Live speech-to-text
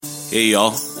Hey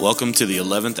y'all, welcome to the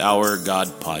 11th Hour God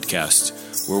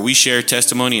podcast, where we share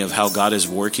testimony of how God is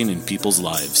working in people's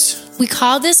lives. We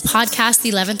call this podcast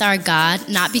the 11th Hour God,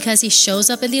 not because he shows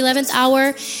up in the 11th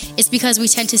hour. It's because we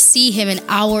tend to see him in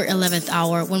our 11th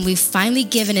hour when we've finally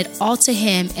given it all to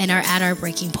him and are at our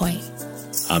breaking point.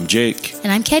 I'm Jake.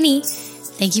 And I'm Kenny.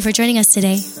 Thank you for joining us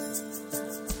today.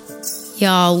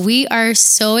 Y'all, we are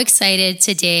so excited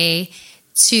today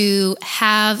to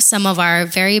have some of our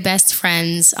very best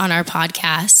friends on our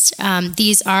podcast.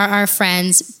 These are our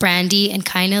friends, Brandee and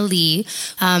Kaina Lee.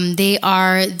 They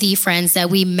are the friends that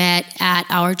we met at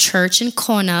our church in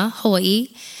Kona, Hawaii.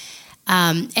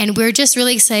 And we're just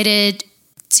really excited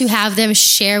to have them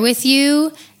share with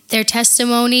you their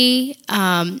testimony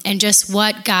and just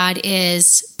what God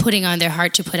is putting on their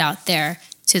heart to put out there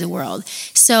to the world.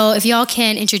 So if y'all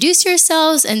can introduce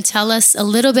yourselves and tell us a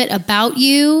little bit about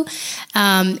you,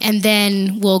 and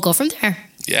then we'll go from there.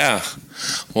 Yeah.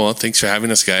 Well, thanks for having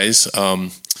us, guys.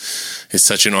 It's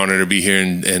such an honor to be here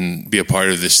and be a part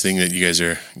of this thing that you guys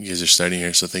are starting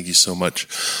here. So thank you so much.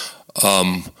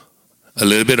 A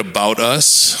little bit about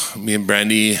us. Me and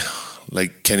Brandee,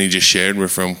 like Kenny just shared, we're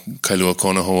from Kailua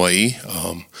Kona, Hawaii.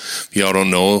 If y'all don't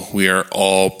know, we are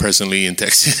all presently in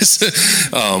Texas.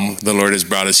 The Lord has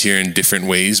brought us here in different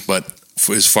ways, but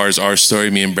as far as our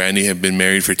story, me and Brandee have been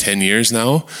married for 10 years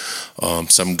now.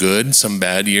 Some good, some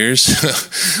bad years,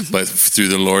 but through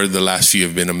the Lord, the last few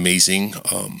have been amazing.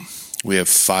 We have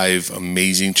 5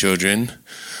 amazing children,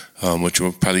 which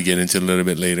we'll probably get into a little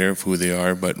bit later of who they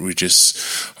are, but we just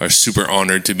are super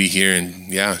honored to be here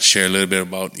and share a little bit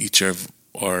about each of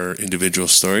our individual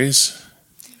stories.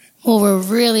 Well, we're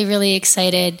really, really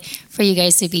excited for you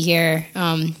guys to be here.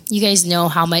 You guys know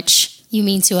how much you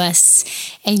mean to us,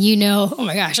 and you know, oh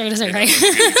my gosh, I'm going to start crying.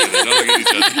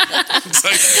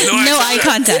 No eye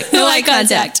contact. No eye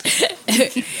contact.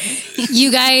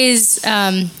 You guys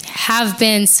have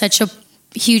been such a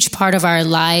huge part of our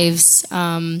lives,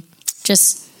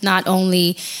 just not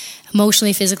only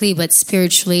emotionally, physically, but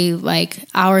spiritually. Like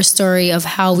our story of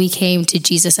how we came to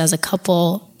Jesus as a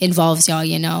couple involves y'all,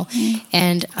 you know.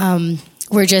 And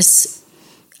we're just,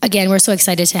 again, we're so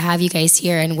excited to have you guys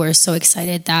here, and we're so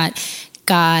excited that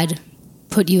God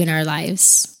put you in our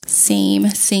lives. Same.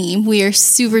 We are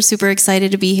super, super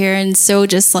excited to be here, and so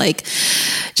just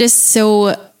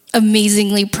so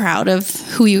amazingly proud of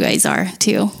who you guys are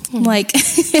too. Like,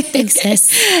 thanks, sis.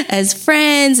 As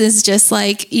friends, it's just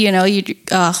like, you know, you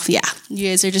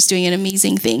guys are just doing an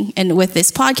amazing thing. And with this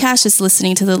podcast, just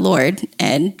listening to the Lord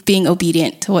and being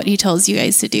obedient to what he tells you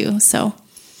guys to do. So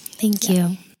thank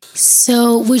you.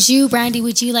 So Brandee,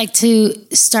 would you like to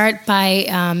start by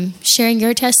sharing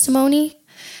your testimony?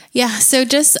 Yeah, so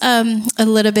just a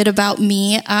little bit about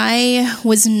me. I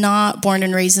was not born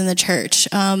and raised in the church.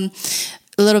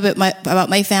 A little bit about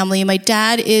my family. My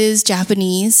dad is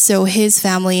Japanese, so his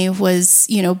family was,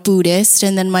 Buddhist.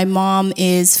 And then my mom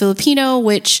is Filipino,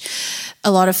 which a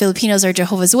lot of Filipinos are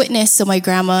Jehovah's Witness. So my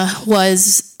grandma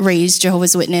was raised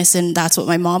Jehovah's Witness, and that's what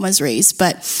my mom was raised.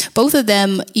 But both of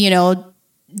them,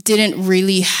 didn't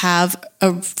really have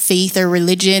a faith or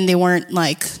religion. They weren't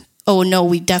like, oh no,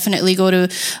 we definitely go to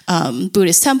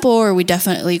Buddhist temple, or we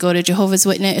definitely go to Jehovah's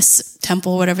Witness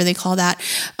temple, whatever they call that.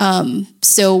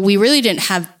 So we really didn't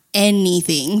have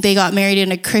anything. They got married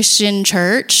in a Christian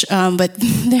church, but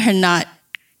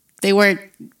they weren't,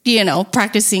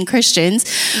 practicing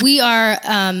Christians. We are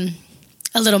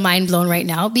a little mind blown right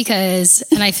now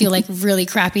and I feel like really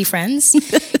crappy friends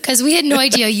because we had no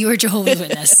idea you were Jehovah's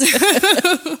Witness.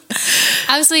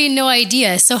 Absolutely no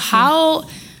idea. So how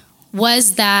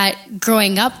was that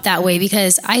growing up that way?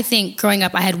 Because I think growing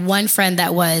up, I had one friend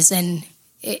that was, and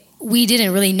we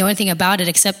didn't really know anything about it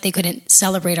except they couldn't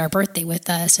celebrate our birthday with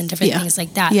us and different things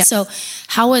like that. Yeah. So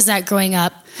how was that growing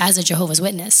up as a Jehovah's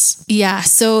Witness? Yeah.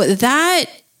 So that,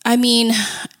 again,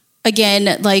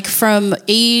 like from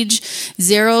age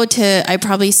 0 to I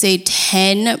probably say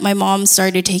 10, my mom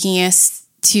started taking us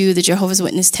to the Jehovah's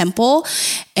Witness temple,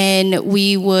 and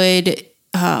we would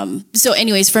so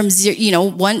anyways, from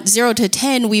 0 to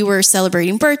 10, we were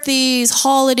celebrating birthdays,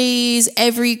 holidays,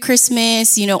 every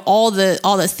Christmas, all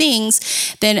the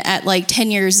things. Then at like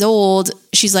 10 years old,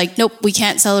 she's like, nope, we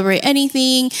can't celebrate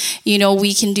anything.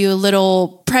 We can do a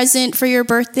little present for your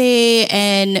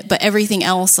birthday, but everything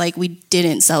else, like, we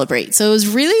didn't celebrate. So it was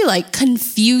really like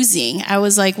confusing. I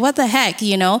was like, what the heck,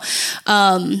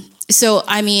 So,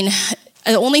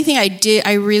 the only thing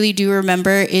I really do remember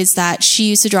is that she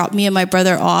used to drop me and my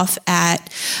brother off at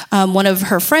one of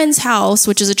her friend's house,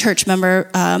 which is a church member.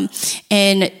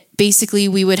 And basically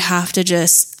we would have to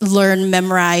just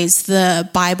memorize the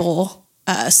Bible,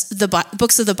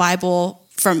 books of the Bible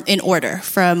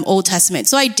from Old Testament.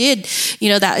 So I did,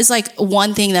 that is like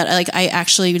one thing that like I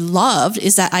actually loved,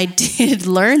 is that I did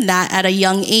learn that at a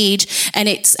young age, and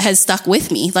it has stuck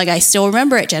with me. Like I still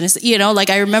remember it, Genesis, like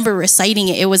I remember reciting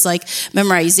it. It was like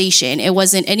memorization. It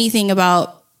wasn't anything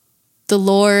about the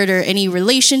Lord or any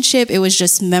relationship. It was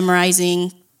just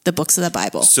memorizing the books of the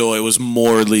Bible. So it was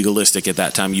more legalistic at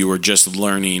that time. You were just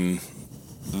learning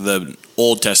the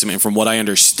Old Testament. From what I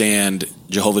understand,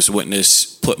 Jehovah's Witness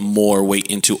put more weight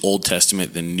into Old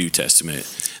Testament than New Testament,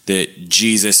 that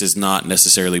Jesus is not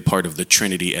necessarily part of the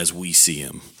Trinity as we see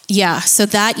him. Yeah. So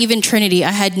that even Trinity,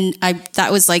 that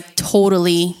was like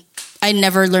totally, I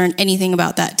never learned anything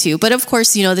about that too. But of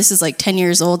course, this is like 10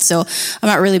 years old, so I'm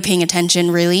not really paying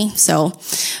attention really. So,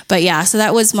 but yeah, so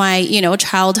that was my,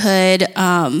 childhood.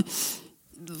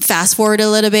 Fast forward a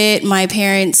little bit, my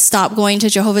parents stopped going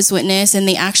to Jehovah's Witness, and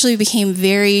they actually became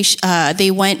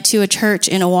they went to a church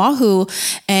in Oahu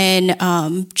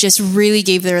and just really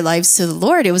gave their lives to the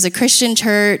Lord. It was a Christian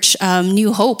church,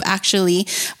 New Hope, actually.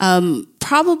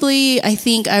 Probably, I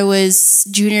think I was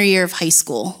junior year of high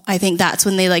school. I think that's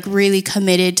when they like really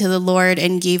committed to the Lord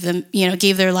and gave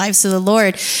their lives to the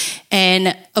Lord.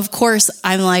 And of course,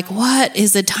 I'm like, what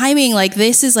is the timing? Like,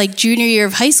 this is like junior year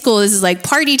of high school. This is like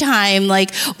party time.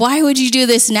 Like, why would you do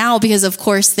this now? Because of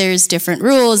course there's different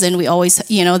rules, and we always,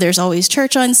 there's always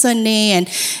church on Sunday, and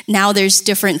now there's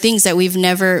different things that we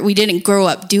didn't grow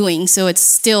up doing. So it's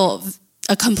still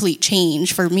a complete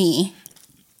change for me.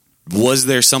 Was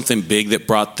there something big that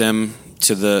brought them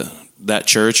to that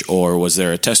church, or was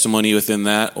there a testimony within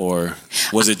that, or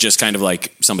was it just kind of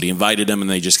like somebody invited them and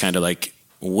they just kind of like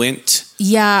went?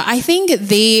 Yeah, I think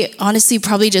they honestly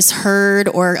probably just heard,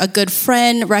 or a good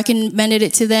friend recommended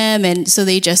it to them, and so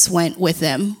they just went with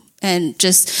them. And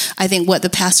just, I think what the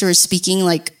pastor was speaking,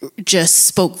 like, just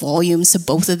spoke volumes to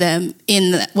both of them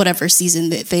in whatever season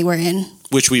that they were in.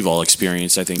 Which we've all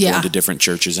experienced, I think, going to different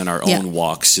churches in our own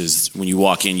walks, is when you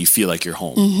walk in, you feel like you're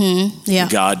home. Mm-hmm. Yeah.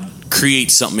 God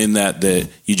creates something in that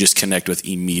you just connect with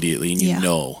immediately, and you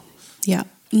know. Yeah.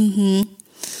 Mm-hmm.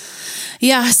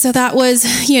 Yeah, so that was,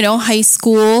 high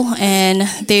school, and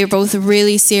they were both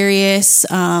really serious.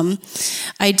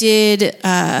 I did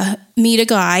meet a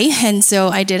guy, and so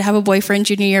I did have a boyfriend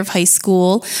junior year of high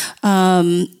school,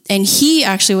 and he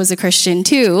actually was a Christian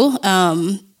too.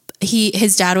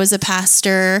 His dad was a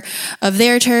pastor of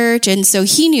their church, and so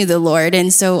he knew the Lord.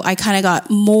 And so I kind of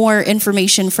got more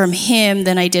information from him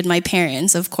than I did my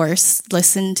parents. Of course,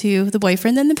 listen to the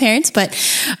boyfriend than the parents, but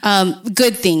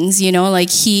good things,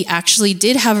 like he actually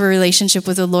did have a relationship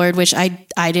with the Lord, which I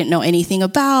didn't know anything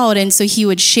about. And so he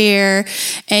would share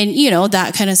and,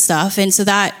 that kind of stuff. And so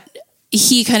that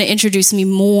he kind of introduced me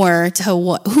more to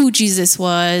who Jesus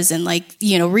was, and like,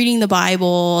 reading the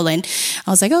Bible. And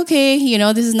I was like, okay,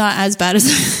 this is not as bad as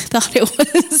I thought it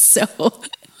was. So,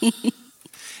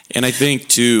 and I think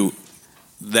too,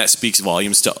 that speaks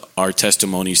volumes to our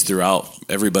testimonies throughout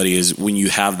everybody, is when you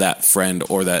have that friend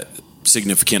or that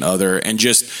significant other, and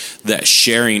just that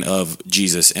sharing of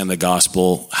Jesus and the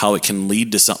gospel, how it can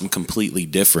lead to something completely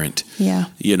different. Yeah.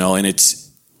 And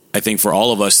I think for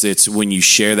all of us, it's when you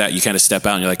share that, you kind of step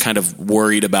out and you're like kind of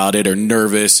worried about it or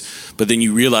nervous, but then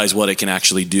you realize what it can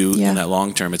actually do in that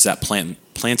long term. It's that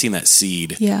planting that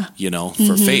seed,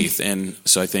 for faith. And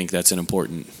so I think that's an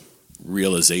important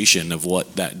realization of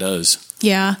what that does.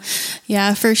 Yeah,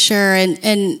 for sure. And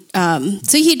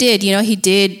so he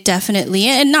did definitely,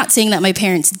 and not saying that my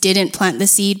parents didn't plant the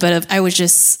seed, but I was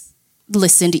just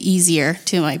listened easier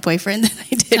to my boyfriend than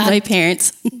I did my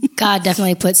parents. God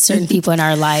definitely puts certain people in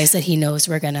our lives that he knows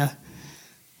we're going to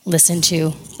listen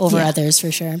to over others,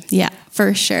 for sure. Yeah,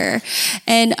 for sure.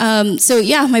 And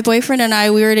my boyfriend and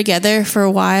I, we were together for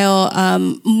a while.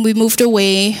 We moved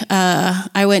away.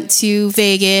 I went to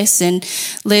Vegas and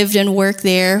lived and worked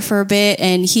there for a bit.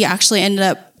 And he actually ended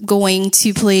up going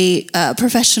to play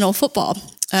professional football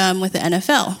with the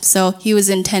NFL. So he was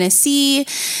in Tennessee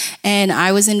and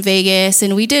I was in Vegas,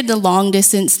 and we did the long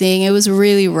distance thing. It was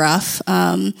really rough.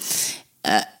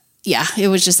 It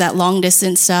was just that long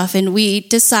distance stuff. And we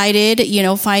decided,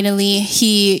 finally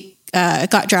he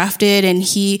got drafted and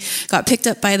he got picked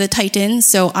up by the Titans.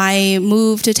 So I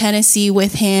moved to Tennessee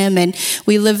with him, and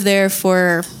we lived there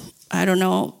for,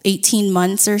 18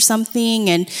 months or something.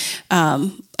 And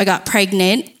I got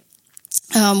pregnant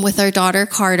with our daughter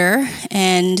Carter,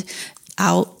 and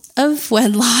out of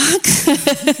wedlock.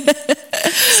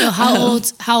 So how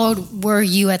old were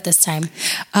you at this time?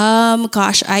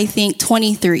 I think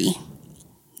 23.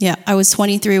 Yeah, I was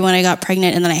 23 when I got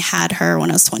pregnant, and then I had her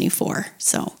when I was 24.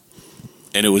 So.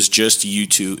 And it was just you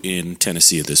two in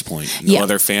Tennessee at this point. No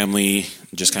other family,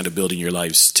 just kind of building your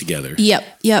lives together. Yep.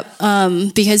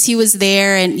 Because he was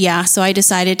there, and so I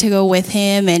decided to go with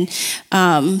him, and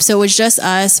so it was just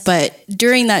us. But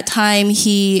during that time,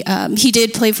 he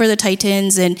did play for the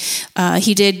Titans, and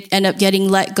he did end up getting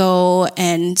let go,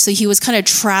 and so he was kind of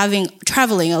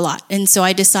traveling a lot. And so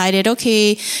I decided,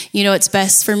 okay, it's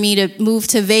best for me to move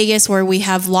to Vegas, where we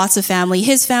have lots of family.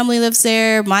 His family lives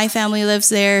there, my family lives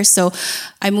there, so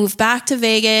I moved back to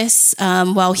Vegas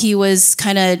while he was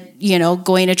kind of,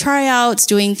 going to tryouts,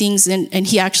 doing things, and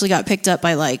he actually got picked up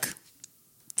by like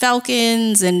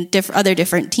Falcons and other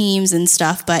different teams and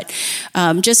stuff. But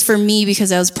just for me,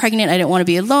 because I was pregnant, I didn't want to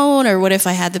be alone, or what if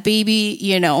I had the baby,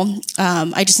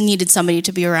 I just needed somebody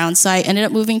to be around. So I ended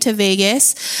up moving to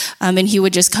Vegas, and he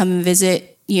would just come and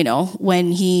visit,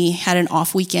 when he had an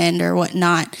off weekend or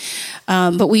whatnot.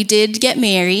 But we did get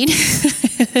married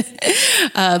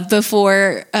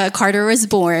before Carter was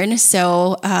born.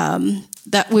 So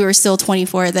that we were still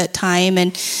 24 at that time,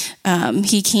 and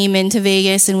he came into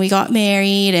Vegas and we got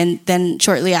married, and then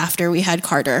shortly after we had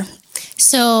Carter.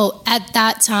 So at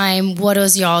that time, what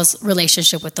was y'all's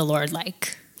relationship with the Lord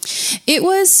like? It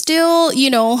was still,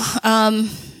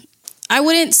 I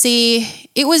wouldn't say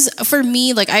it was, for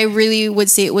me, like I really would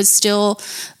say it was still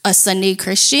a Sunday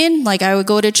Christian. Like I would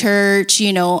go to church,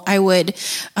 I would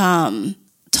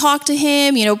talk to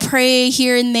him, pray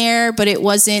here and there, but it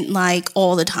wasn't like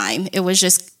all the time. It was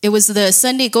the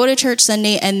Sunday, go to church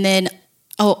Sunday, and then,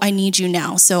 oh, I need you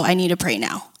now, so I need to pray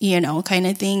now, kind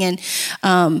of thing. And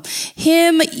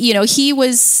him, he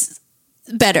was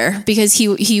better because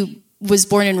he was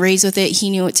born and raised with it. He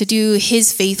knew what to do.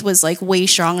 His faith was like way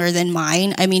stronger than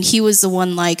mine. I mean, he was the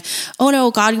one like, oh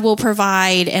no, God will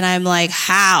provide. And I'm like,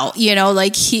 how?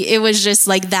 It was just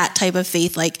like that type of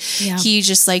faith. Like he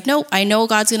just like, no, I know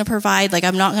God's going to provide. Like,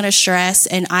 I'm not going to stress.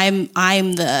 And I'm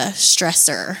the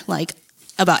stressor, like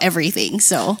about everything.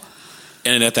 So.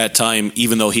 And at that time,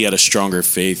 even though he had a stronger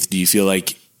faith, do you feel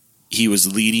like he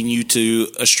was leading you to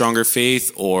a stronger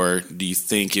faith, or do you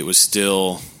think it was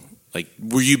still like,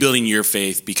 were you building your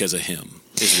faith because of him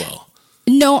as well?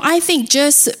 No, I think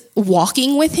just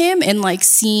walking with him and like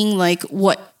seeing like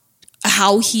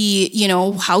how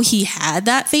he had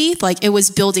that faith, like it was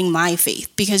building my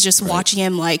faith, because just watching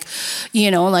him like,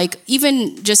 like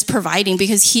even just providing,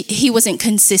 because he wasn't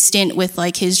consistent with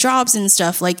like his jobs and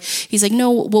stuff. Like he's like,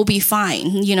 no, we'll be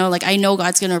fine. Like I know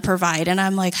God's going to provide. And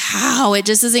I'm like, how? It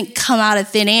just doesn't come out of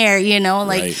thin air,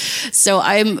 So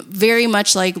I'm very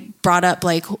much like brought up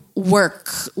like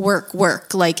work,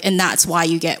 like, and that's why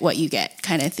you get what you get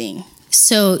kind of thing.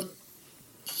 So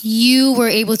you were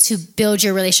able to build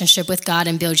your relationship with God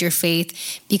and build your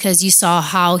faith because you saw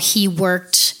how he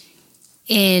worked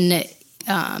in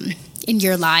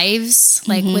your lives,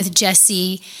 like with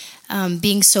Jesse,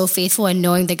 being so faithful and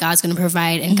knowing that God's going to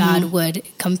provide and God would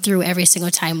come through every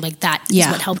single time. Like that is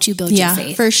what helped you build your faith.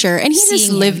 Yeah, for sure. And he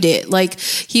just lived it. Like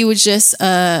he was just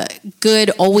good,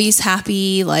 always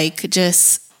happy, like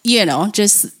just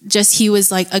he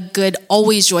was like a good,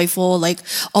 always joyful, like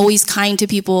always kind to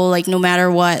people, like no matter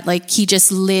what, like he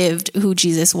just lived who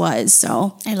Jesus was.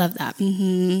 So I love that.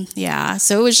 Yeah.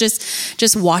 So it was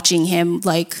just watching him,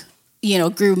 like,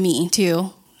 grew me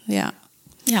too. Yeah.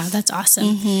 Yeah, that's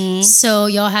awesome. So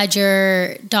y'all had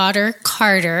your daughter,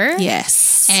 Carter.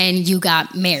 Yes. And you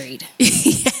got married.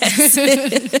 Yes,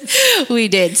 we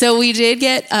did. So we did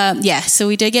get,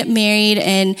 we did get married.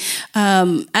 And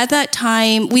at that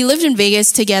time, we lived in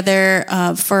Vegas together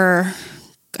for,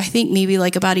 I think maybe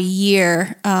like about a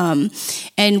year.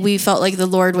 And we felt like the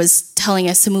Lord was telling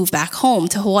us to move back home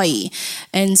to Hawaii.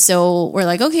 And so we're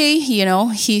like, okay,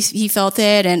 he felt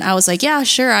it. And I was like, yeah,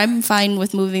 sure, I'm fine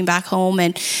with moving back home.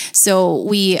 And so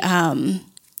we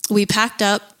packed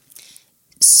up.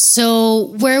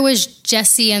 So where was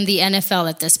Jesse and the NFL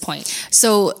at this point?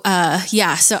 So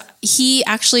he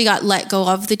actually got let go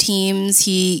of the teams.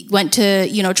 He went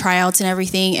to, tryouts and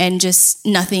everything, and just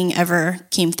nothing ever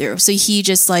came through. So he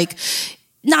just like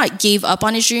not gave up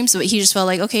on his dreams, but he just felt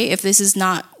like, okay, if this is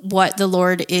not what the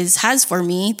Lord has for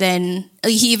me, then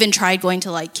he even tried going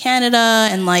to like Canada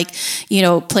and like,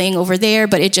 playing over there,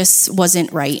 but it just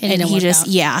wasn't right. And he just,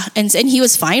 and he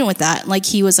was fine with that. Like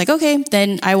he was like, okay,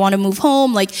 then I want to move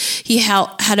home. Like he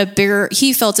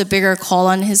he felt a bigger call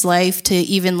on his life to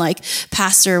even like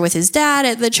pastor with his dad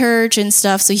at the church and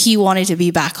stuff. So he wanted to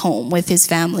be back home with his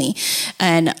family.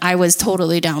 And I was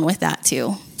totally down with that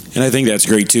too. And I think that's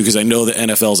great too, because I know the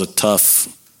NFL is a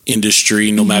tough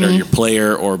industry, no matter your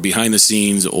player or behind the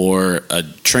scenes or a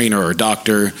trainer or a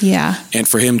doctor. Yeah. And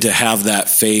for him to have that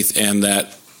faith and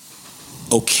that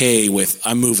okay with,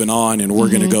 I'm moving on and we're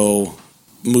going to go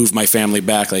move my family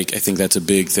back. Like, I think that's a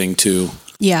big thing too.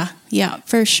 Yeah. Yeah,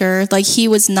 for sure. Like, he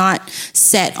was not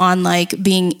set on like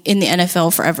being in the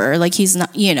NFL forever. Like, he's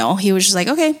not, he was just like,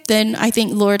 okay, then I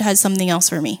think Lord has something else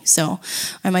for me. So,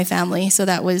 and my family. So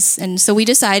so we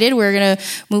decided we're going to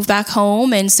move back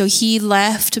home. And so he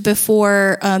left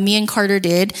before me and Carter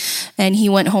did. And he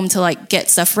went home to like get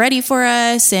stuff ready for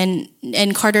us. And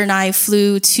Carter and I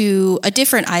flew to a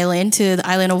different island, to the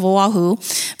island of Oahu,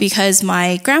 because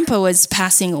my grandpa was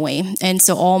passing away. And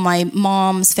so all my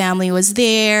mom's family was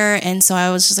there. And so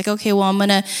I was just like, okay, well, I'm going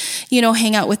to,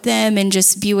 hang out with them and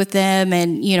just be with them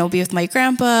and, be with my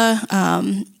grandpa.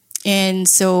 And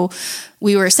so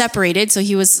we were separated. So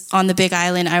he was on the big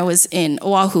island. I was in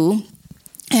Oahu.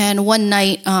 And one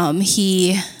night, I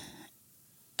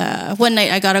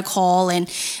got a call, and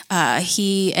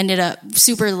he ended up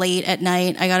super late at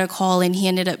night. I got a call, and he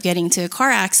ended up getting into a car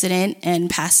accident and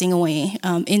passing away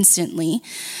instantly.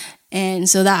 And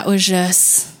so that was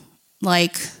just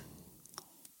like,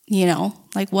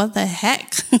 like, what the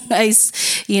heck?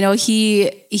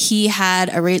 He had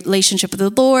a relationship with the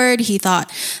Lord. He thought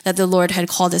that the Lord had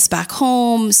called us back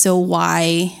home. So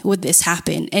why would this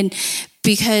happen? And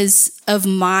because of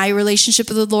my relationship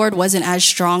with the Lord wasn't as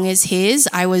strong as his,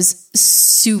 I was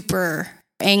super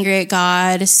angry at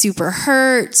God, super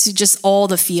hurt, just all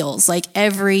the feels, like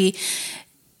every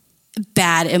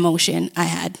bad emotion I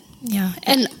had. Yeah.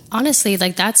 And honestly,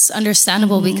 like, that's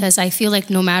understandable, because I feel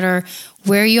like no matter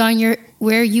where you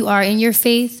are in your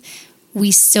faith,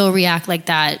 we still react like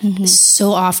that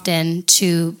so often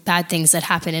to bad things that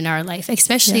happen in our life,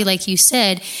 especially like you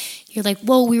said. You're like,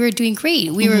 well, we were doing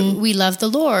great. We loved the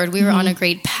Lord. We were on a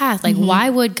great path. Like, why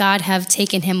would God have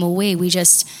taken him away? We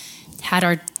just had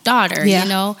our daughter,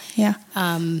 Yeah.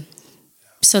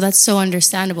 So that's so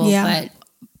understandable. Yeah. But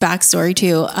backstory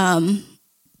too.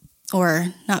 Or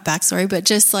not backstory, but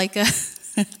just like,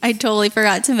 I totally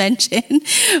forgot to mention,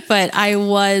 but I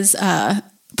was,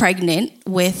 pregnant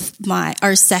with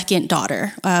our second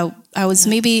daughter. I was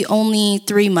maybe only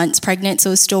 3 months pregnant, so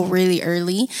it was still really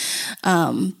early.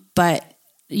 But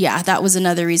yeah, that was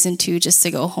another reason too, just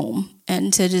to go home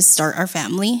and to just start our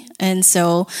family. And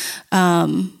so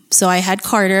I had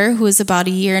Carter, who was about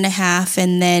 1.5 years,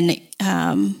 and then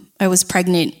I was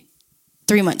pregnant,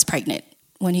 3 months pregnant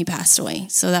when he passed away.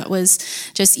 So that was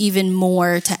just even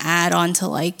more to add on to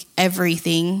like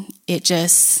everything. It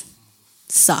just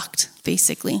sucked,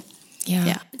 basically.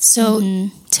 Yeah. So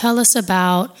tell us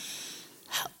about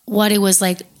what it was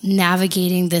like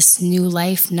navigating this new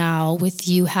life now, with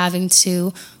you having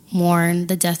to mourn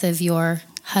the death of your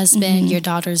husband, your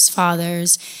daughter's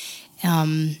fathers.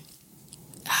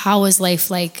 How was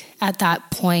life like at that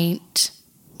point?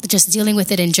 Just dealing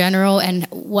with it in general, and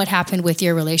what happened with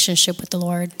your relationship with the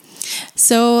Lord?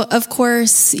 So, of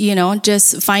course,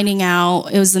 just finding out,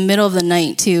 it was the middle of the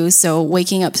night too. So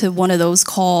waking up to one of those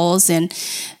calls, and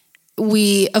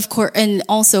we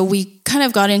kind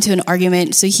of got into an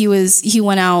argument. So he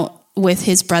went out with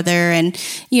his brother, and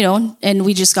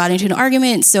we just got into an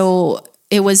argument. So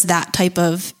it was that type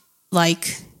of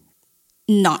like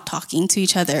not talking to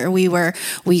each other. We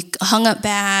hung up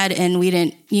bad, and we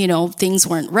didn't, things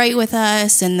weren't right with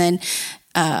us. And then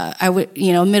I would,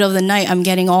 middle of the night, I'm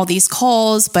getting all these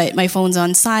calls, but my phone's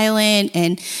on silent,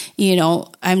 and,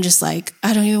 I'm just like,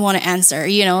 I don't even want to answer,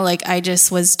 like I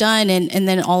just was done. And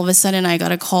then all of a sudden I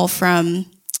got a call from,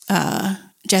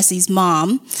 Jesse's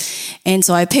mom. And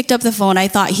so I picked up the phone. I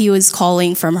thought he was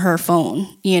calling from her phone,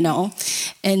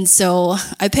 and so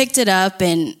I picked it up,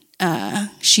 and,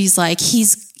 she's like, I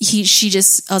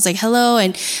was like, hello.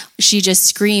 And she just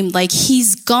screamed like,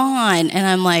 he's gone. And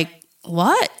I'm like,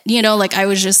 what? Like I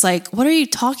was just like, what are you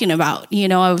talking about?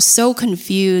 I was so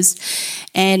confused.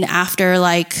 And after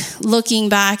like looking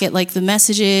back at like the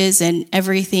messages and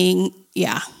everything,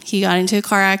 he got into a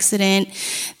car accident.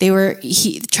 They were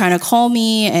trying to call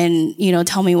me and,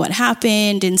 tell me what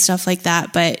happened and stuff like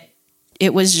that. But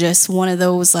it was just one of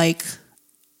those like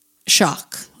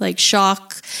shock,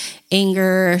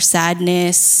 anger,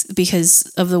 sadness,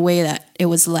 because of the way that it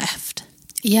was left.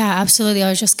 Yeah, absolutely. I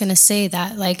was just going to say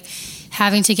that, like,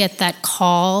 having to get that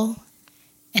call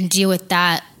and deal with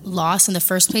that loss in the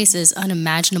first place is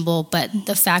unimaginable. But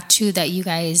the fact, too, that you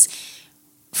guys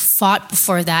fought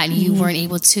before that and you weren't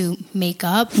able to make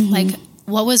up, like,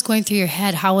 what was going through your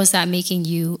head? How was that making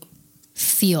you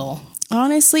feel?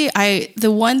 Honestly,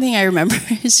 the one thing I remember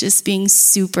is just being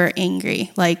super angry,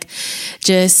 like,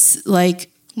 just like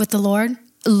with the Lord,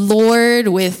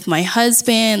 with my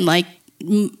husband, like,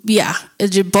 yeah,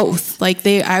 both. Like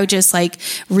I just like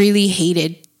really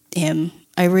hated him.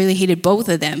 I really hated both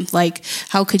of them. Like,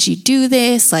 how could you do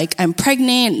this? Like, I'm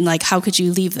pregnant. And like, how could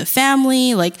you leave the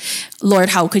family? Like, Lord,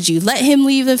 how could you let him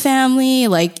leave the family?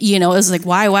 Like, you know, it was like,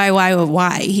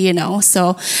 why, you know?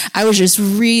 So I was just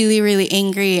really, really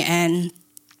angry. And,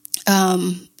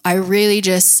 I really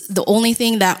just, the only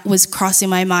thing that was crossing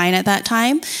my mind at that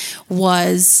time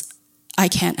was, I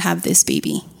can't have this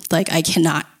baby. Like, I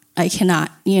cannot,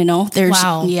 you know, there's,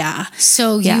 wow. Yeah.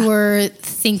 So you were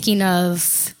thinking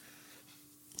of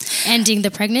ending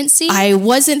the pregnancy? I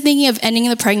wasn't thinking of ending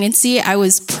the pregnancy. I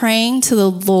was praying to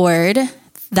the Lord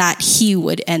that he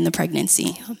would end the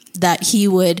pregnancy, that he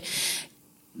would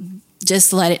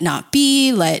just let it not be,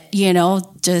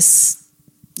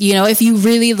 if you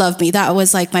really love me, that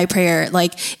was like my prayer.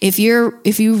 Like, if you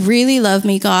really love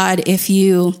me, God, if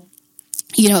you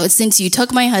know, since you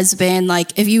took my husband,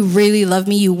 like, if you really love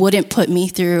me, you wouldn't put me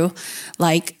through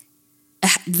like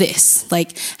this,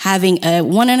 like having a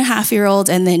 1.5-year-old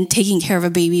and then taking care of a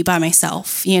baby by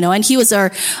myself, you know. And he was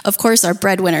of course our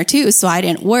breadwinner too. So I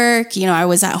didn't work, you know, I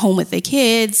was at home with the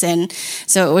kids. And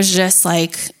so it was just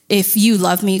like, if you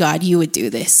love me, God, you would do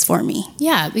this for me.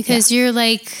 Yeah. Because you're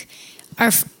like,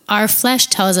 our flesh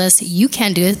tells us you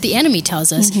can't do it. The enemy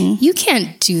tells us you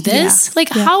can't do this. Yeah. Like,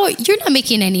 how you're not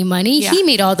making any money. Yeah. He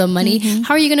made all the money.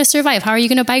 How are you going to survive? How are you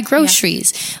going to buy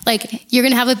groceries? Yeah. Like, you're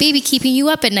going to have a baby keeping you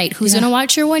up at night. Who's going to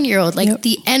watch your 1-year-old? Like,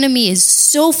 the enemy is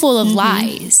so full of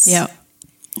lies.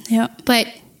 Yeah. But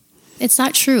it's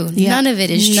not true. Yeah. None of it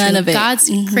is true. None of it.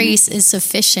 God's grace is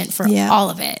sufficient for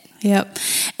all of it. Yep.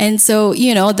 And so,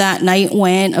 you know, that night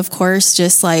went, of course,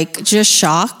 just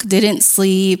shock, didn't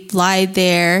sleep, lied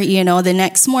there, you know. The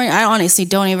next morning, I honestly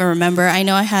don't even remember. I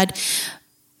know I had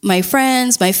my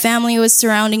friends, my family was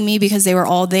surrounding me because they were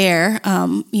all there.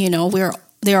 You know,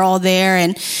 they were all there.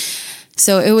 And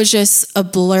so it was just a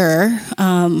blur.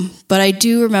 But I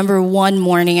do remember one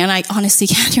morning, and I honestly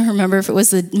can't even remember if it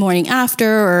was the morning after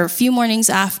or a few mornings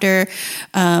after.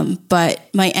 But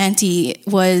my auntie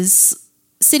was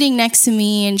sitting next to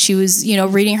me, and she was, you know,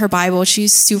 reading her Bible.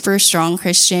 She's super strong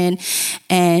Christian,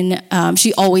 and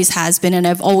she always has been, and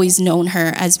I've always known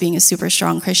her as being a super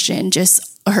strong Christian.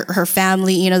 Just her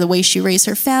family, you know, the way she raised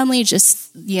her family, just,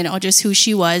 you know, just who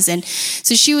she was. And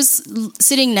so she was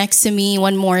sitting next to me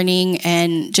one morning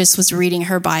and just was reading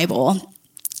her Bible.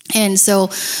 And so,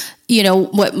 you know,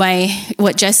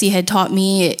 what Jesse had taught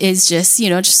me is just, you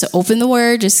know, just to open the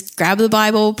word, just grab the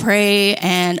Bible, pray,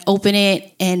 and open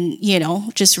it, and, you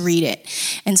know, just read it.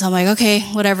 And so I'm like, okay,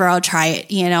 whatever, I'll try it,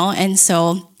 you know. And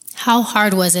so, how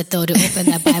hard was it though to open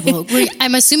that Bible?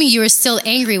 I'm assuming you were still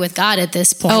angry with God at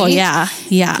this point. Oh yeah.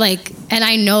 Like, and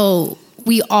I know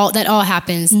that all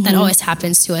happens. That always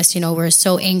happens to us. You know, we're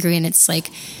so angry, and it's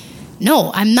like,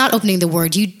 no, I'm not opening the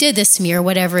word. You did this to me, or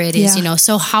whatever it is, you know.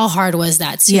 So how hard was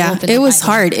that to open the it was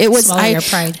Bible? Hard. It was, your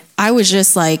pride. I was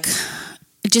just like,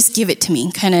 just give it to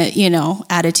me kind of, you know,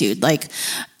 attitude. Like,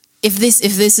 if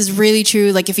this is really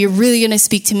true, like, if you're really going to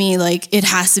speak to me, like, it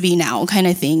has to be now kind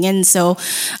of thing. And so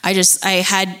I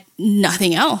had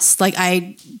nothing else. Like,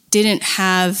 I didn't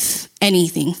have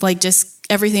anything, like, just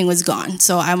everything was gone.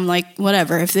 So I'm like,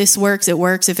 whatever, if this works, it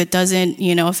works. If it doesn't,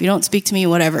 you know, if you don't speak to me,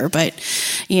 whatever. But,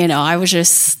 you know, I was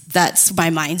just, that's my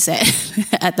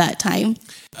mindset at that time.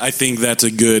 I think that's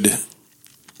a good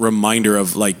reminder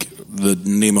of, like, the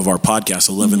name of our podcast,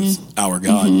 11th Hour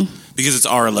God, because it's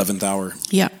our 11th hour.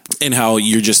 Yeah. And how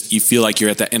you feel like you're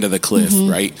at the end of the cliff,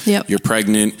 right? Yep. You're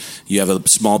pregnant, you have a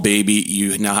small baby,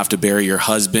 you now have to bury your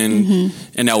husband.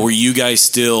 And now, were you guys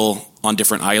still on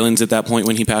different islands at that point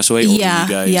when he passed away?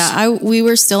 Or we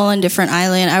were still on different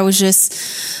island. I was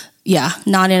just,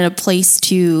 not in a place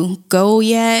to go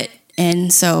yet.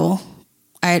 And so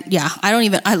like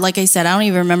I said, I don't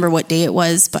even remember what day it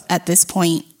was, but at this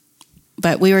point,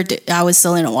 but I was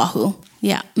still in Oahu.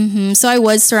 Yeah. So I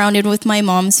was surrounded with my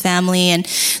mom's family. And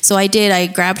so I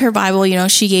grabbed her Bible, you know,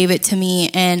 she gave it to me,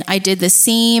 and I did the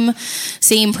same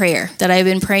prayer that I've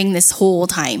been praying this whole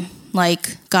time.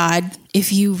 Like, God,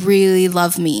 if you really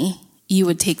love me, you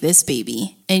would take this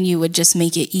baby and you would just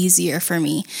make it easier for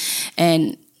me.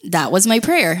 And that was my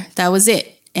prayer. That was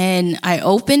it. And I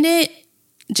opened it,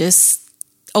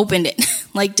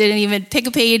 like, didn't even pick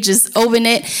a page, just opened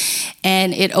it.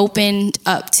 And it opened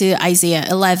up to Isaiah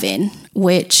 11,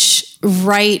 which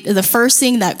the first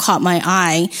thing that caught my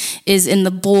eye is in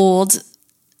the bold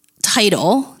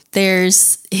title,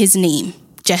 there's his name,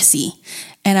 Jesse.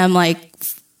 And I'm like,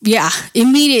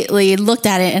 immediately looked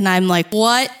at it and I'm like,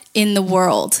 what in the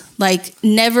world? Like,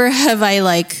 never have I,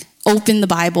 like, opened the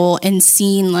Bible and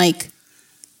seen, like,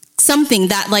 something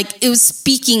that like it was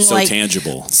speaking so like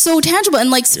tangible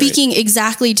and like speaking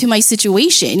exactly to my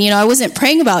situation. I wasn't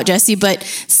praying about Jesse, but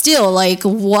still like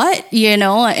what,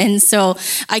 and so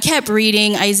I kept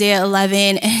reading Isaiah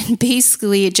 11, and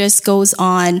basically it just goes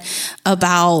on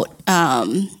about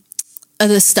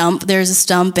the stump. There's a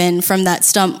stump, and from that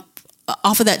stump,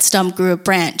 off of that stump grew a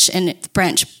branch, and the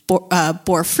branch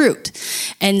bore fruit.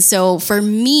 And so for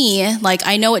me, like,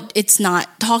 I know it's not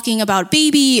talking about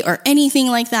baby or anything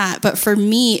like that, but for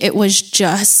me, it was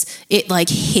just, it like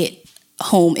hit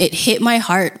home. It hit my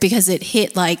heart because it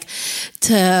hit like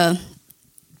to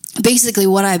basically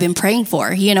what I've been praying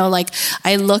for. Like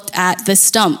I looked at the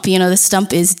stump, the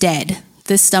stump is dead.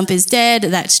 The stump is dead.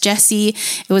 That's Jesse.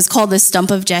 It was called the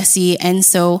stump of Jesse. And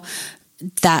so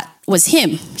that was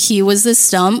him. He was the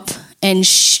stump, and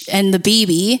the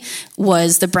baby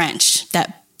was the branch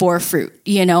that bore fruit,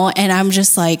 and I'm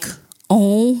just like,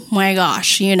 oh my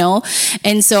gosh,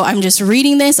 and so I'm just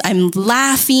reading this, I'm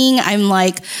laughing, I'm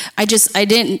like, I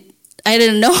didn't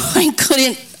know,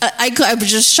 I was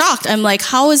just shocked. I'm like,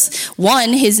 how is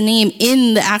his name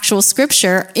in the actual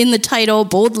scripture, in the title,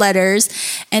 bold letters,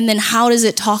 and then how does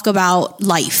it talk about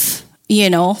life,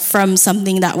 from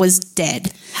something that was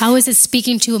dead? How is it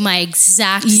speaking to my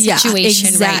exact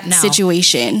situation right now?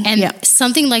 Situation. And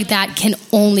something like that can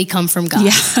only come from God.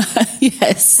 Yeah.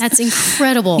 Yes. That's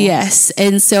incredible. Yes.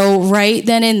 And so right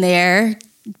then and there,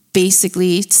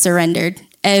 basically surrendered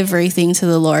everything to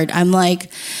the Lord. I'm like,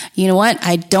 you know what?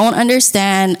 I don't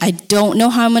understand. I don't know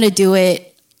how I'm going to do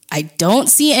it. I don't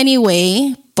see any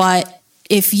way, but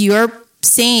if you're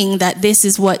saying that this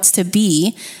is what's to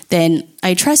be, then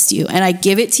I trust you and I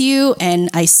give it to you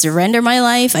and I surrender my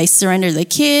life. I surrender the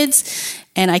kids,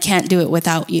 and I can't do it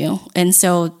without you. And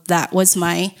so that was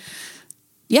my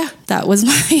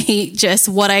just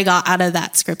what I got out of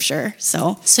that scripture.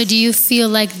 So do you feel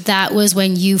like that was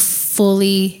when you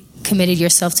fully committed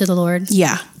yourself to the Lord?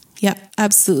 Yeah,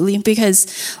 absolutely.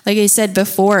 Because like I said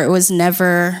before, it was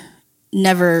never,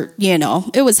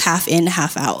 it was half in,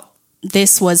 half out.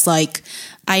 This was like,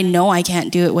 I know I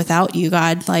can't do it without you,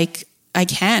 God. Like, I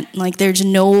can't. Like, there's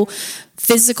no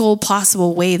physical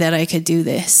possible way that I could do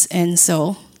this. And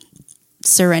so,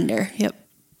 surrender. Yep.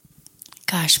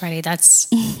 Gosh, Brandee, that's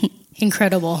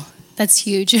incredible. That's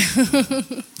huge.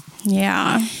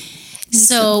 Yeah.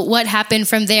 So, what happened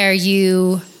from there?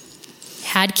 You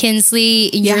had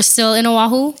Kinsley, and you're still in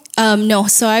Oahu? No.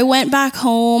 So, I went back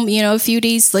home, a few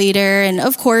days later. And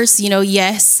of course,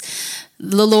 yes,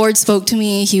 the Lord spoke to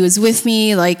me. He was with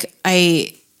me. Like,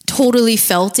 I totally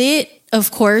felt it,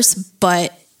 of course,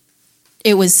 but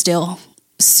it was still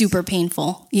super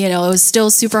painful. It was still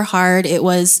super hard. It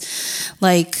was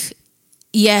like,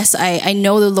 yes, I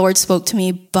know the Lord spoke to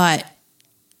me, but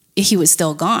he was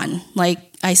still gone. Like,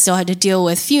 I still had to deal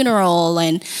with funeral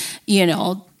and,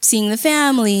 seeing the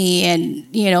family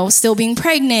and, still being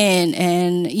pregnant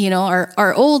and,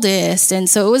 our oldest. And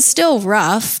so it was still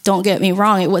rough. Don't get me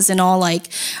wrong. It wasn't all like,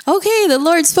 okay, the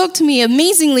Lord spoke to me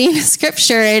amazingly in the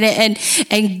scripture and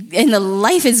the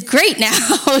life is great now,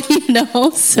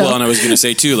 So. Well, and I was going to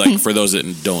say too, like for those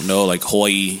that don't know, like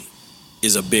Hawaii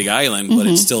is a big island, but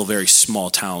it's still a very small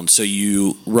town. So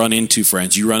you run into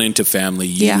friends, you run into family,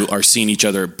 you are seeing each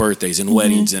other at birthdays and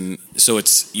weddings. And so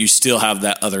you still have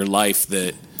that other life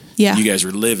that you guys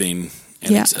are living.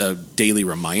 And it's a daily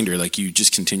reminder, like you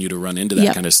just continue to run into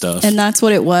that kind of stuff. And that's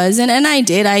what it was. And I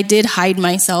did hide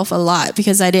myself a lot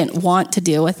because I didn't want to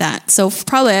deal with that. So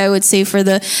probably I would say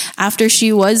after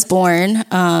she was born,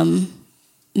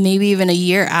 maybe even a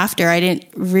year after, I didn't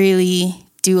really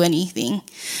do anything.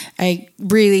 I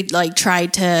really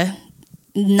tried to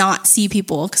not see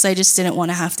people because I just didn't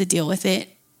want to have to deal with it.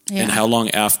 Yeah. And how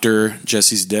long after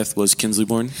Jesse's death was Kinsley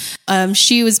born?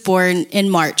 She was born in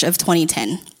March of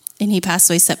 2010, and he passed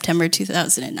away September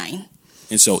 2009.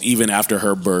 And so even after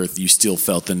her birth, you still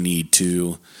felt the need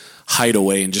to hide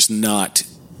away and just not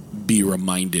be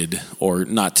reminded or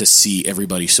not to see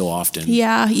everybody so often.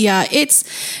 Yeah. It's,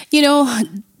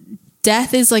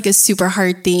 death is like a super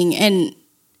hard thing, and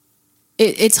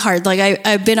it's hard. Like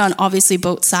I've been on obviously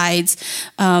both sides,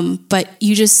 but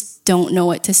you just don't know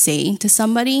what to say to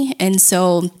somebody. And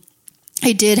so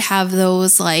I did have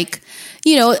those and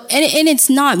it's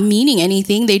not meaning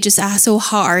anything. They just ask, so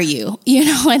how are you?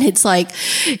 And it's like,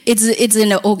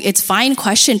 it's fine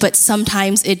question, but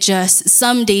sometimes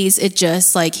some days it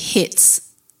just like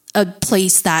hits a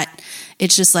place that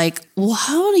it's just like, well,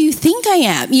 how do you think I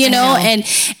am?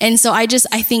 And so I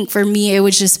think for me, it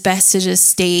was just best to just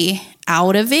stay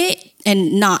out of it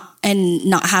and not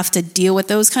have to deal with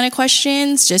those kind of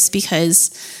questions, just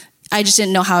because I just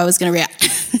didn't know how I was going to react.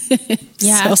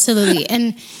 Yeah, absolutely.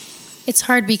 And It's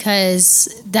hard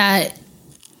because that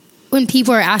when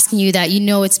people are asking you that,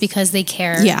 it's because they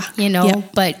care. Yeah.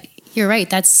 But you're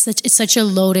right. It's such a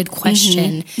loaded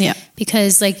question. Mm-hmm. Yeah.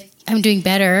 Because I'm doing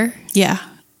better. Yeah.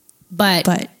 But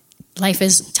life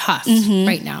is tough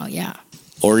right now. Yeah.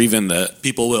 Or even the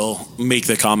people will make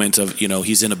the comment of,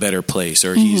 he's in a better place,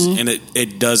 or he's, and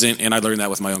it doesn't. And I learned that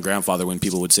with my own grandfather when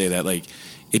people would say that,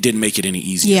 it didn't make it any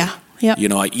easier. Yeah.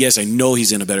 Yeah. Yes, I know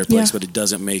he's in a better place, but it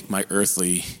doesn't make my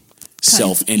earthly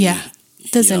self any,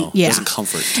 doesn't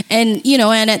comfort. And,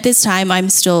 and at this time I'm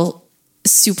still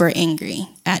super angry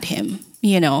at him,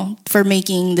 for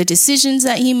making the decisions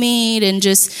that he made, and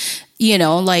just,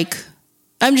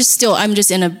 I'm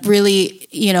just in a really,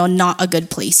 not a good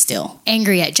place still.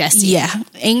 Angry at Jesse. Yeah.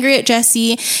 Angry at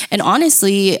Jesse. And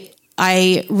honestly,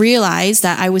 I realized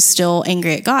that I was still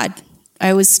angry at God.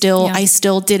 I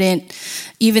still didn't,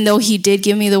 even though he did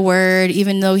give me the word,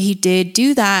 even though he did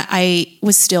do that, I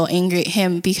was still angry at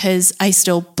him because I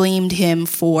still blamed him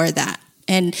for that.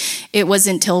 And it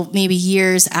wasn't until maybe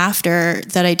years after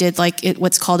that I did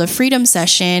what's called a freedom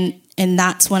session. And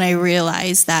that's when I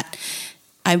realized that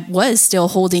I was still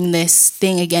holding this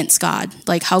thing against God.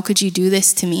 How could you do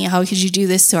this to me? How could you do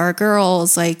this to our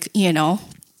girls?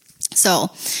 So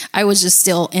I was just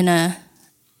still in a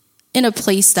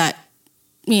place that,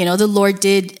 the Lord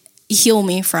did heal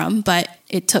me from, but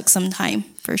it took some time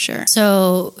for sure.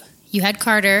 So you had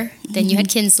Carter, then you had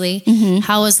Kinsley.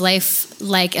 How was life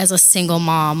like as a single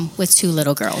mom with 2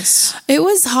 little girls? It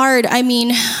was hard. I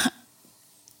mean,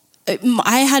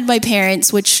 I had my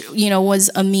parents, which, was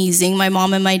amazing. My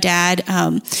mom and my dad.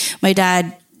 My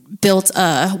dad built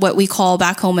what we call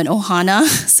back home an ohana.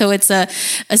 So it's a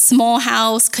small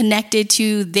house connected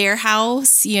to their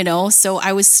house, so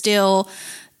I was still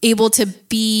able to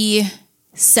be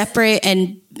separate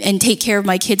and take care of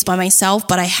my kids by myself,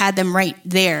 but I had them right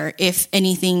there if I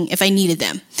needed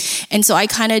them. And so I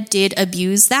kind of did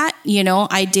abuse that,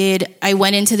 I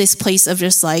went into this place of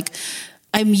just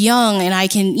I'm young and I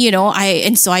can,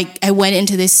 I went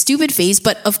into this stupid phase,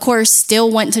 but of course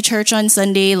still went to church on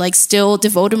Sunday, still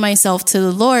devoted myself to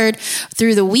the Lord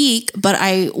through the week. But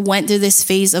I went through this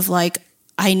phase of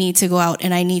I need to go out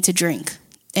and I need to drink.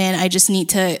 And I just need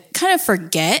to kind of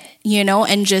forget,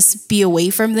 and just be away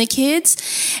from the kids.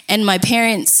 And my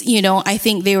parents, I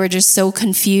think they were just so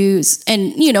confused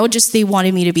and, just they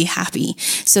wanted me to be happy.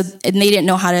 So, and they didn't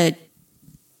know how to,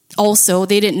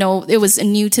 they didn't know, it was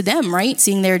new to them, right?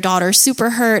 Seeing their daughter super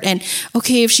hurt and,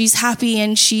 okay, if she's happy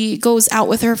and she goes out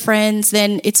with her friends,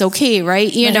 then it's okay, right?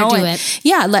 Let her do it.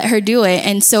 Yeah, let her do it.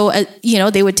 And so,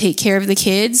 they would take care of the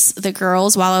kids, the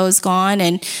girls while I was gone,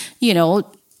 and,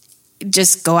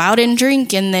 just go out and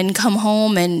drink and then come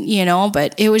home and,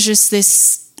 but it was just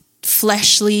this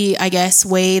fleshly, I guess,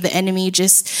 way the enemy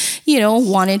just,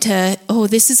 wanted to,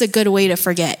 this is a good way to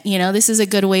forget, this is a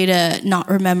good way to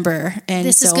not remember. And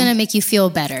this is going to make you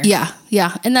feel better. Yeah.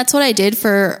 Yeah. And that's what I did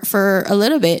for a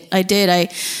little bit. I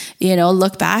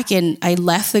look back and I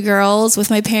left the girls with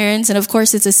my parents, and of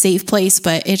course it's a safe place,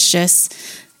 but it's just,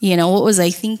 what was I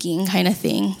thinking kind of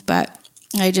thing. But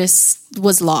I just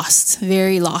was lost,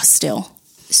 very lost still.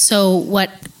 So what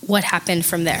happened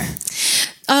from there?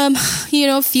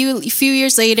 A few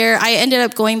years later, I ended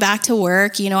up going back to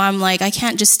work. I'm I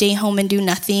can't just stay home and do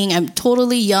nothing. I'm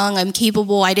totally young. I'm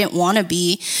capable. I didn't want to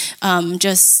be,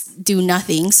 just do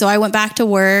nothing. So I went back to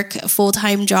work, a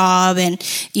full-time job, and,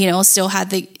 still had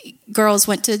the girls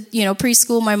went to,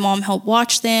 preschool. My mom helped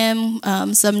watch them,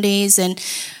 some days. And,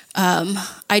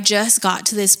 I just got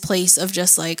to this place of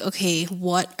just okay,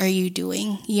 what are you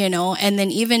doing? And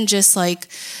then even just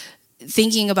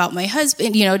thinking about my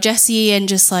husband, Jesse, and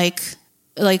just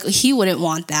he wouldn't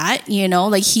want that,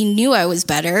 he knew I was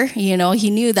better, he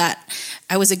knew that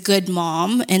I was a good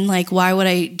mom, and why would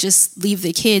I just leave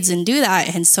the kids and do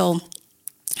that? And so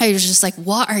I was just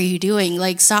what are you doing?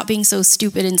 Stop being so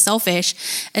stupid and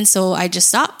selfish. And so I just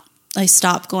stopped. I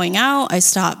stopped going out. I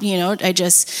stopped, I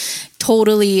just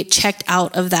totally checked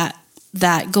out of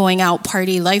that going out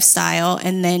party lifestyle,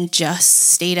 and then just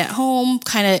stayed at home,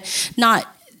 kind of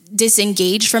not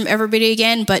disengaged from everybody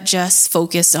again, but just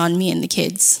focused on me and the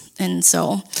kids. And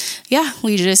so, yeah,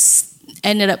 we just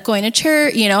ended up going to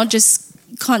church, just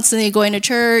constantly going to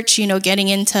church, getting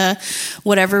into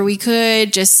whatever we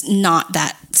could, just not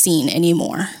that scene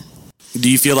anymore.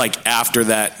 Do you feel after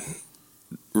that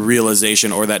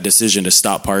realization or that decision to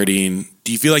stop partying,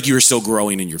 do you feel you were still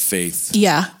growing in your faith?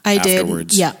 Yeah, I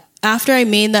afterwards? Did. Yeah. After I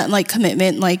made that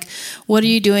commitment, what are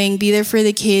you doing? Be there for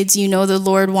the kids. The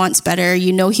Lord wants better.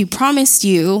 He promised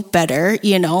you better,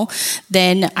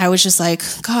 then I was just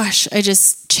gosh, I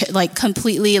just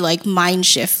completely mind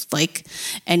shift,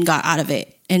 and got out of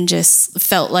it. and just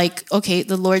felt like, okay,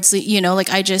 the Lord's,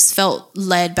 like I just felt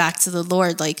led back to the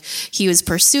Lord. Like he was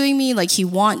pursuing me, like he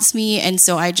wants me. And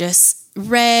so I just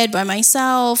read by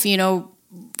myself,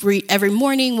 every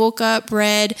morning, woke up,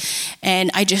 read, and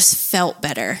I just felt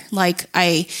better. Like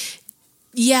the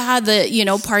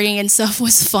partying and stuff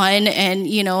was fun and,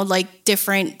 like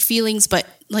different feelings, but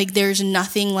like there's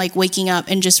nothing like waking up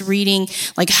and just reading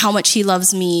like how much he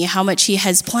loves me, how much he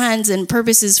has plans and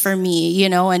purposes for me,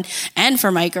 and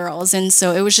for my girls. And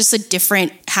so it was just a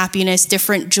different happiness,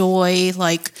 different joy,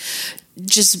 like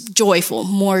just joyful,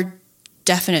 more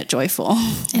definite joyful.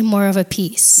 And more of a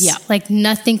peace. Yeah. Like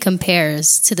nothing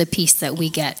compares to the peace that we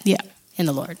get in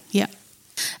the Lord. Yeah.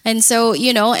 And so,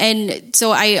 and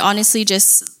so I honestly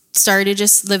just started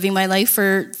just living my life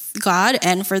for God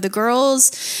and for the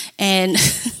girls. And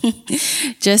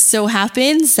just so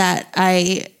happens that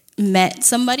I met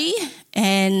somebody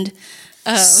and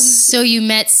so you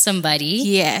met somebody.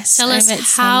 Yes. Tell us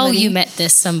how you met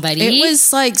this somebody. It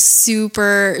was like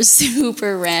super,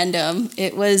 super random.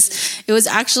 It was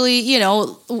actually,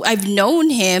 I've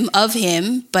known of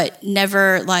him, but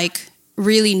never like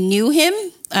really knew him.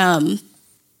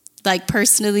 Like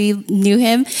personally knew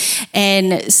him.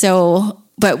 And so,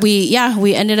 but we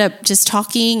ended up just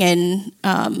talking and,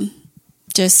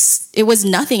 it was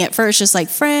nothing at first, just like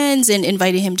friends, and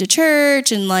invited him to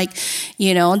church and like, do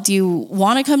you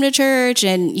want to come to church?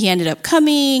 And he ended up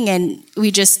coming and we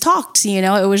just talked,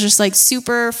 it was just like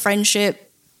super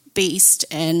friendship based.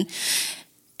 And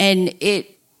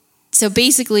so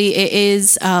basically it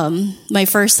is, my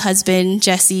first husband,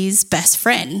 Jesse's best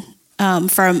friend,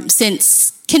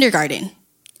 since kindergarten.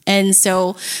 And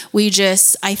so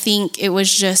I think it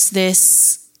was just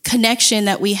this connection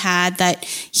that we had, that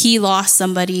he lost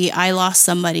somebody, I lost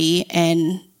somebody,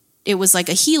 and it was like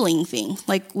a healing thing.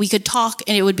 Like we could talk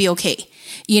and it would be okay.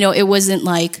 It wasn't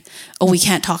like, oh, we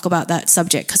can't talk about that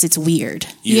subject because it's weird.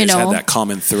 You guys had that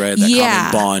common thread, that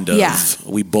common bond of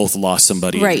we both lost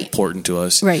somebody important to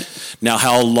us. Right. Now,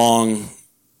 how long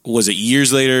was it?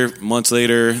 Years later, months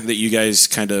later, that you guys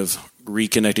kind of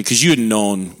reconnected? Because you had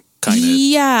known kind of.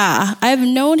 Yeah, I've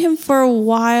known him for a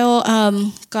while.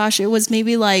 It was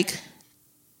maybe like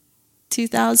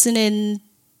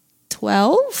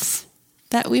 2012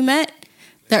 that we met.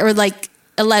 That were like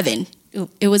 11.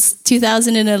 It was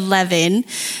 2011.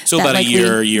 So about a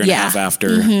year and a half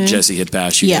after Jesse had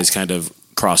passed, you guys kind of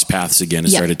crossed paths again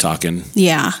and started talking.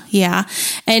 Yeah.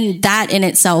 And that in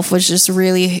itself was just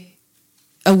really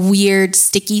a weird,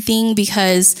 sticky thing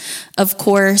because, of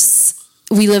course,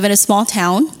 we live in a small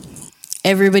town.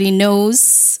 Everybody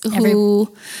knows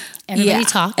who. Everybody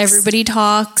talks. Everybody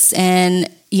talks, and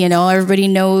everybody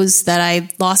knows that I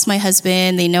lost my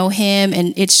husband. They know him,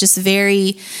 and it's just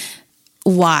very.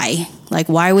 Why? Like,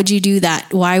 why would you do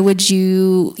that? Why would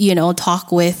you,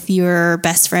 talk with your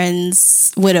best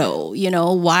friend's widow?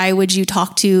 Why would you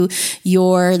talk to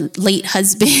your late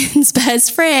husband's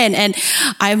best friend? And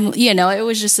it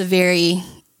was just a very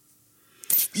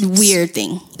weird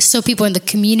thing. So people in the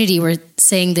community were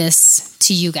saying this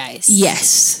to you guys?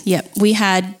 Yes. Yep. We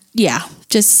had,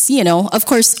 just, of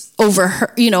course,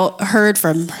 heard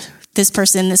from this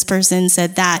person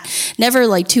said that. Never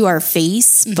like to our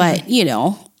face, but,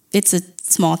 it's a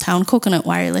small town, Coconut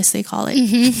Wireless, they call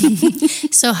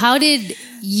it. So how did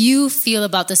you feel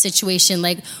about the situation?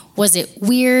 Like, was it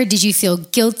weird? Did you feel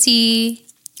guilty?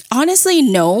 Honestly,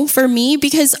 no, for me,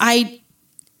 because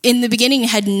in the beginning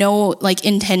had no like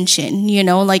intention,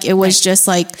 like it was just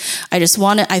like, I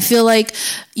feel like,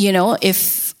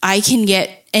 if I can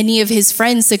get any of his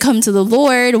friends to come to the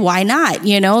Lord, why not?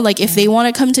 Like if they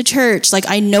want to come to church, like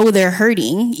I know they're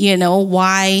hurting,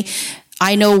 why?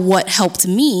 I know what helped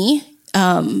me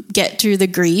get through the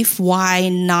grief. Why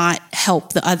not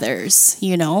help the others,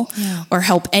 or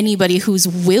help anybody who's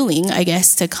willing, I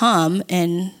guess, to come.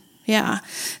 And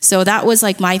so that was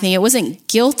like my thing. It wasn't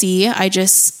guilty. I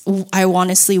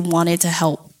honestly wanted to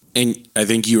help. And I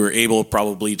think you were able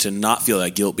probably to not feel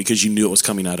that guilt because you knew it was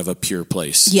coming out of a pure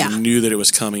place. Yeah. You knew that it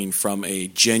was coming from a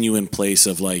genuine place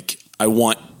of like, I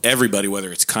want everybody,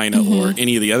 whether it's Kaina or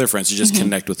any of the other friends, to just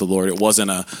connect with the Lord. It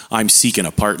wasn't I'm seeking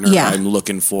a partner. I'm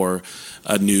looking for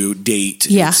a new date.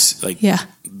 Yeah. It's like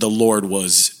the Lord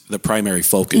was the primary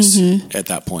focus at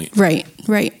that point. Right.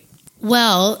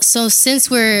 Well, so since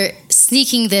we're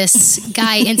sneaking this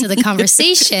guy into the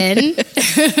conversation,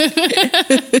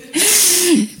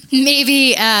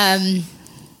 maybe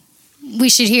we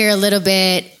should hear a little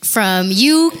bit from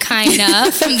you,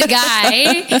 Kaina, from the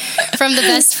guy, from the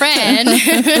best friend.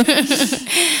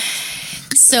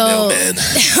 So, no, man.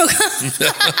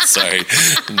 Sorry,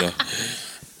 no.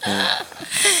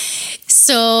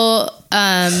 So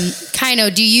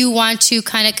Kaina, do you want to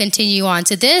kind of continue on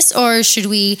to this, or should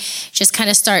we just kind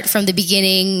of start from the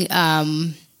beginning,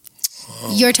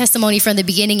 your testimony from the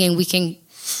beginning, and we can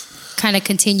kind of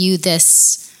continue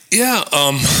this? Yeah,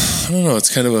 I don't know.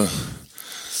 It's kind of a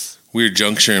weird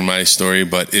juncture in my story,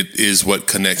 but it is what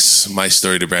connects my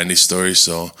story to Brandee's story.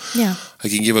 So yeah, I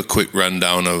can give a quick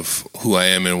rundown of who I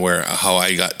am and how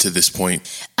I got to this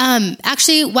point.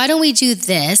 Actually, why don't we do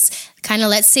this? Kind of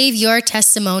let's save your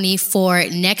testimony for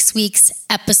next week's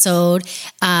episode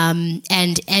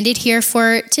and end it here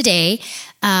for today.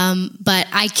 But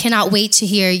I cannot wait to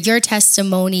hear your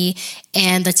testimony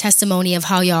and the testimony of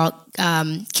how y'all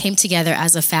came together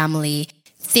as a family.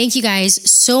 Thank you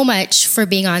guys so much for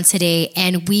being on today,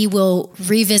 and we will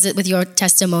revisit with your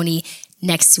testimony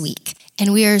next week.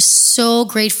 And we are so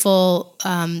grateful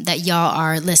that y'all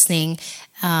are listening,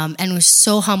 and we're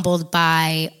so humbled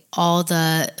by all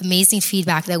the amazing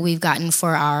feedback that we've gotten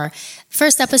for our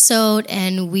first episode,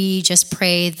 and we just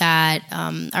pray that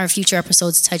our future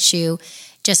episodes touch you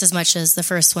just as much as the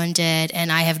first one did.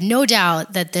 And I have no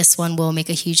doubt that this one will make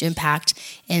a huge impact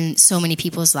in so many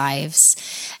people's lives.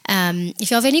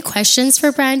 If you have any questions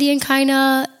for Brandee and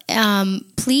Kaina,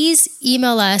 please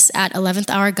email us at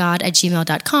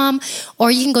 11thhourgod@gmail.com, or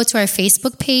you can go to our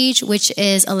Facebook page, which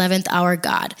is 11th Hour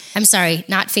God. I'm sorry,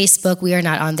 not Facebook. We are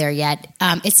not on there yet.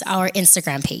 It's our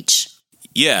Instagram page.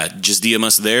 Yeah, just DM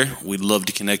us there. We'd love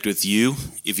to connect with you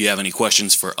if you have any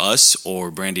questions for us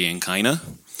or Brandee and Kaina.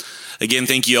 Again,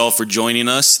 thank you all for joining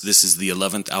us. This is the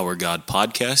 11th Hour God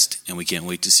podcast, and we can't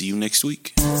wait to see you next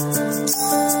week.